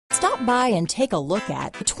Stop by and take a look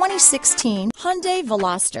at the 2016 Hyundai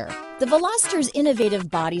Veloster. The Veloster's innovative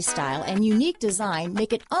body style and unique design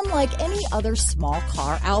make it unlike any other small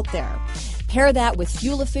car out there. Pair that with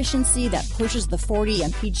fuel efficiency that pushes the 40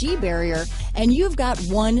 MPG barrier, and you've got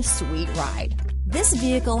one sweet ride. This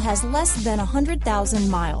vehicle has less than 100,000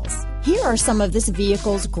 miles. Here are some of this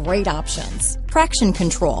vehicle's great options: traction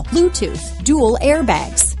control, Bluetooth, dual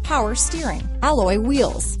airbags, power steering, alloy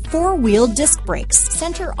wheels, four-wheel disc brakes,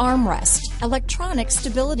 center armrest, electronic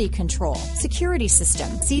stability control, security system,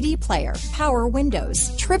 CD player, power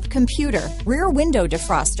windows, trip computer, rear window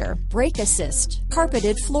defroster, brake assist,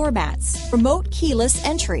 carpeted floor mats, remote keyless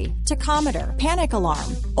entry, tachometer, panic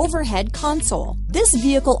alarm, overhead console. This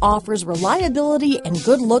vehicle offers reliability and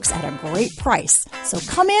good looks at a great price. So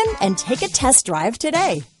come in and take a test drive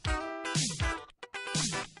today.